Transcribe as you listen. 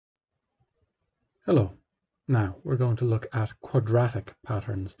Hello. Now we're going to look at quadratic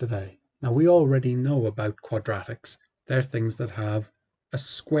patterns today. Now we already know about quadratics. They're things that have a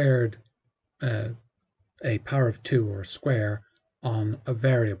squared, a power of 2 or a square on a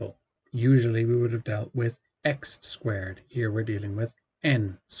variable. Usually we would have dealt with x squared. Here we're dealing with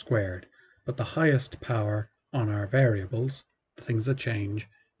n squared. But the highest power on our variables, the things that change,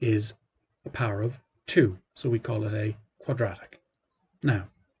 is a power of 2. So we call it a quadratic. Now,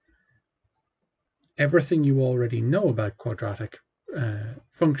 everything you already know about quadratic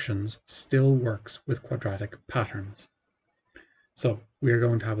functions still works with quadratic patterns. So we are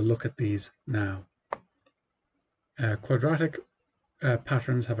going to have a look at these now. Quadratic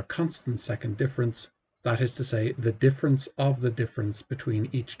patterns have a constant second difference. That is to say, the difference of the difference between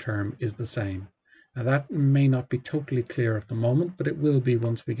each term is the same. Now that may not be totally clear at the moment, but it will be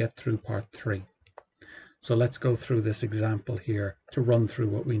once we get through part 3. So let's go through this example here to run through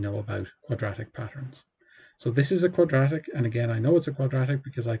what we know about quadratic patterns. So this is a quadratic, and again I know it's a quadratic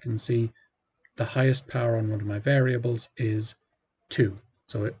because I can see the highest power on one of my variables is 2.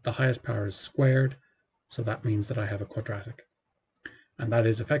 So the highest power is squared, so that means that I have a quadratic. And that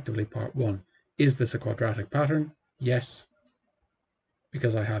is effectively part 1. Is this a quadratic pattern? Yes,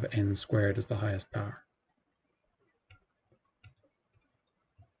 because I have n squared as the highest power.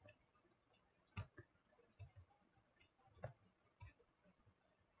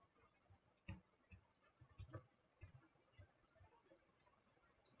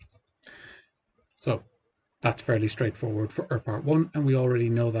 So that's fairly straightforward for our part 1, and we already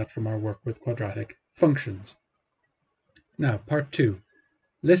know that from our work with quadratic functions. Now, part 2,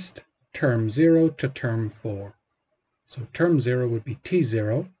 list term 0 to term 4. So term 0 would be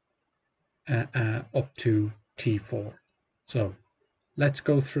t0 up to t4. So let's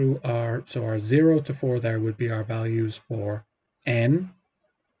go through our 0 to 4 there would be our values for n.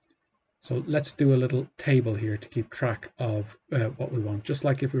 So let's do a little table here to keep track of what we want, just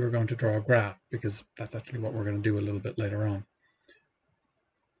like if we were going to draw a graph, because that's actually what we're going to do a little bit later on.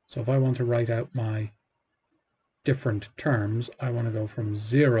 So if I want to write out my different terms, I want to go from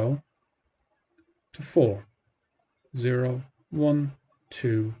 0 to 4. 0, 1,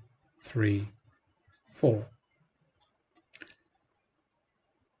 2, 3, 4.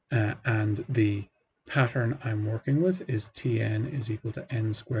 And the pattern I'm working with is Tn is equal to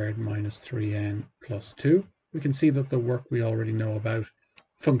n squared minus 3n plus 2. We can see that the work we already know about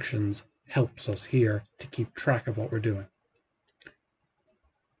functions helps us here to keep track of what we're doing.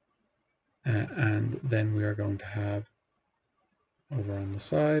 And then we are going to have over on the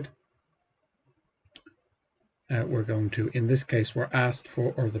side, we're going to, in this case, we're asked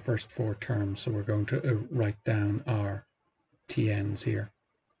for the first 4 terms, so we're going to write down our Tn's here.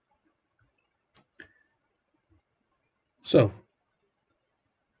 So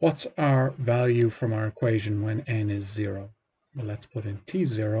what's our value from our equation when n is 0? Well, let's put in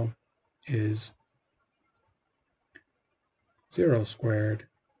t0 is 0 squared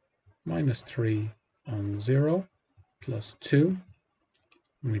minus 3 on 0 plus 2.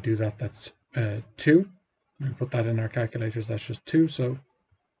 When we do that, that's 2. When we put that in our calculators, that's just 2. So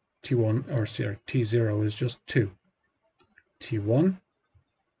t1, or sorry, t0 is just 2. t1,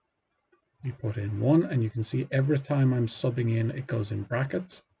 we put in 1, and you can see every time I'm subbing in, it goes in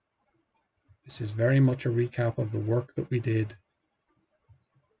brackets. This is very much a recap of the work that we did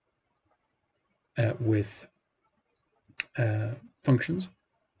with functions.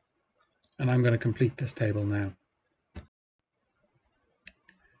 And I'm going to complete this table now.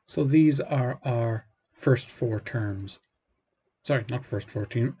 So these are our first 4 terms. Sorry, not first 4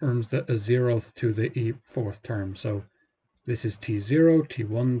 terms, the 0th to the 4th term. So this is t0,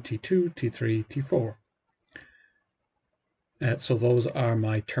 t1, t2, t3, t4. So those are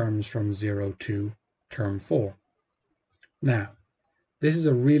my terms from 0 to term 4. Now, this is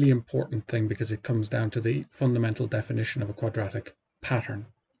a really important thing because it comes down to the fundamental definition of a quadratic pattern,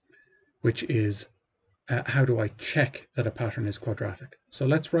 which is how do I check that a pattern is quadratic? So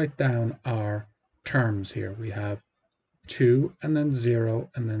let's write down our terms here. We have 2 and then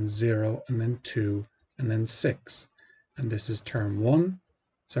 0 and then 0 and then 2 and then 6. And this is term 1,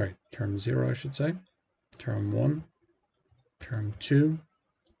 sorry, term 0 I should say, term 1, term 2,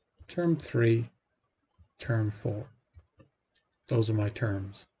 term 3, term 4. Those are my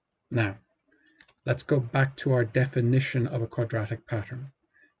terms. Now, let's go back to our definition of a quadratic pattern.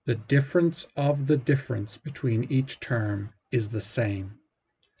 The difference of the difference between each term is the same.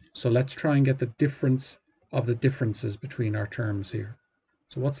 So let's try and get the difference of the differences between our terms here.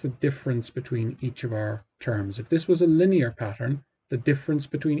 So what's the difference between each of our terms? If this was a linear pattern, the difference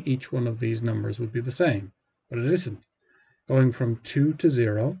between each one of these numbers would be the same, but it isn't. Going from 2 to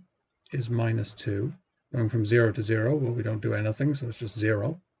 0 is minus 2. Going from 0 to 0, well, we don't do anything, so it's just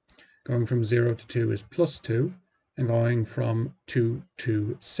 0. Going from 0 to 2 is plus 2. And going from 2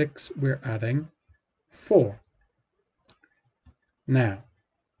 to 6, we're adding 4. Now,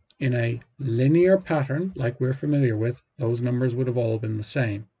 in a linear pattern, like we're familiar with, those numbers would have all been the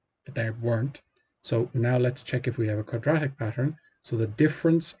same, but they weren't. So now let's check if we have a quadratic pattern. So the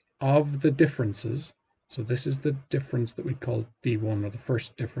difference of the differences, so this is the difference that we call D1, or the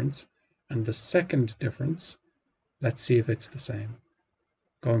first difference, and the second difference, let's see if it's the same.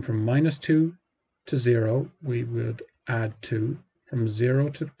 Going from minus 2 to 0, we would add 2. From 0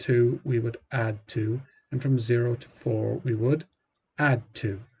 to 2, we would add 2. And from 0 to 4, we would add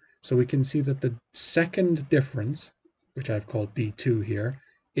 2. So we can see that the second difference, which I've called D2 here,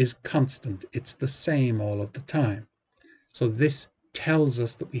 is constant. It's the same all of the time. So this tells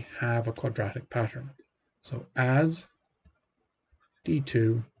us that we have a quadratic pattern. So as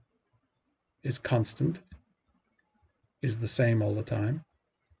D2 is constant, is the same all the time,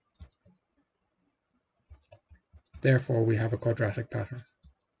 therefore we have a quadratic pattern.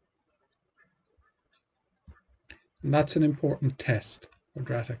 And that's an important test,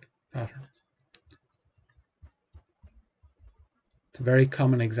 quadratic pattern. It's a very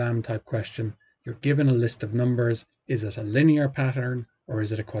common exam type question. You're given a list of numbers. Is it a linear pattern or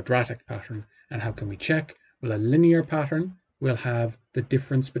is it a quadratic pattern? And how can we check? Well, a linear pattern will have the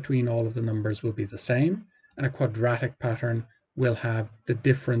difference between all of the numbers will be the same, and a quadratic pattern will have the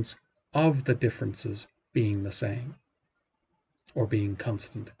difference of the differences being the same or being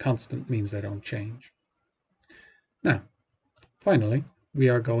constant. Constant means they don't change. Now, finally, we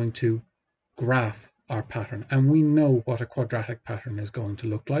are going to graph our pattern, and we know what a quadratic pattern is going to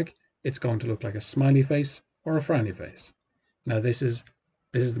look like. It's going to look like a smiley face or a frowny face. Now this is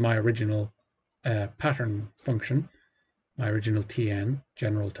my original pattern function, my original TN,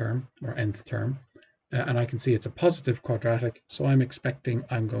 general term or nth term, and I can see it's a positive quadratic, so I'm expecting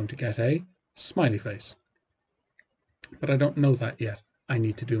I'm going to get a smiley face. But I don't know that yet. I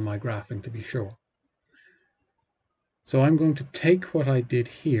need to do my graphing to be sure. So I'm going to take what I did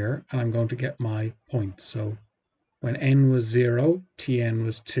here and I'm going to get my points. So when n was 0, Tn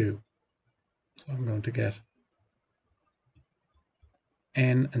was 2. So I'm going to get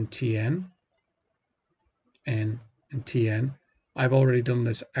n and Tn, n and Tn. I've already done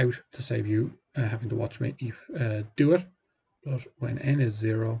this out to save you having to watch me do it. But when n is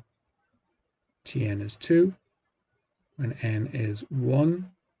 0, Tn is 2. When n is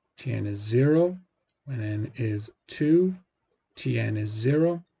 1, Tn is 0. When n is 2, Tn is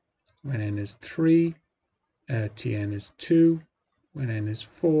 0. When n is 3, Tn is 2. When n is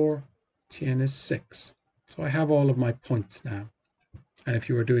 4, Tn is 6. So I have all of my points now. And if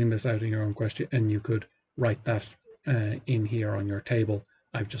you were doing this out in your own question, and you could write that in here on your table,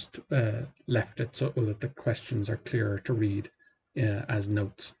 I've just left it so that the questions are clearer to read as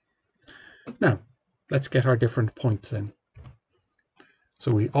notes. Now, let's get our different points in.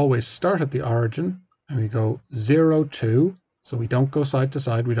 So we always start at the origin and we go 0, 2. So we don't go side to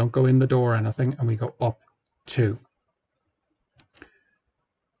side, we don't go in the door or anything, and we go up 2.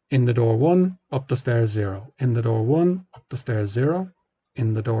 In the door 1, up the stairs 0. In the door 1, up the stairs 0.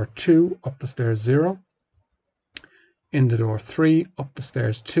 In the door 2, up the stairs 0. In the door 3, up the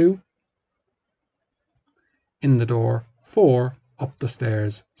stairs 2. In the door 4, up the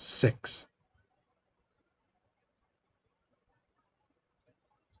stairs 6.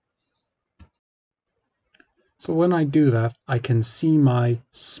 So when I do that, I can see my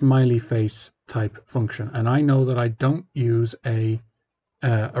smiley face type function, and I know that I don't use a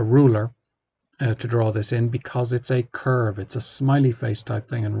ruler to draw this in because it's a curve. It's a smiley face type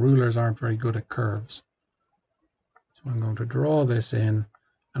thing, and rulers aren't very good at curves. So I'm going to draw this in,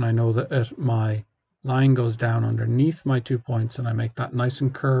 and I know that my line goes down underneath my 2 points, and I make that nice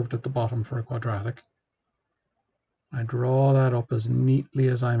and curved at the bottom for a quadratic. I draw that up as neatly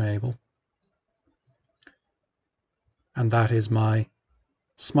as I'm able. And that is my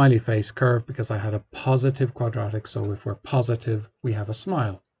smiley face curve because I had a positive quadratic. So if we're positive, we have a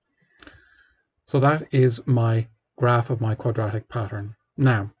smile. So that is my graph of my quadratic pattern.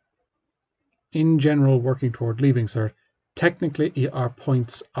 Now, in general, working toward leaving cert, technically our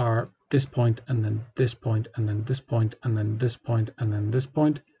points are this point and then this point and then this point and then this point and then this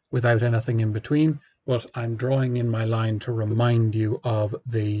point without anything in between. But I'm drawing in my line to remind you of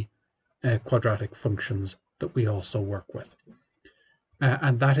the quadratic functions that we also work with.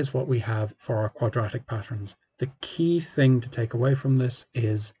 And that is what we have for our quadratic patterns. The key thing to take away from this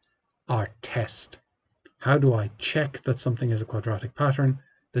is our test. How do I check that something is a quadratic pattern?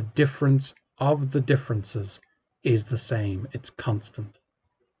 The difference of the differences is the same. It's constant.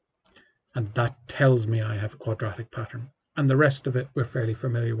 And that tells me I have a quadratic pattern. And the rest of it we're fairly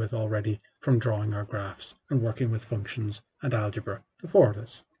familiar with already from drawing our graphs and working with functions and algebra before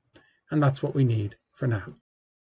this. And that's what we need for now.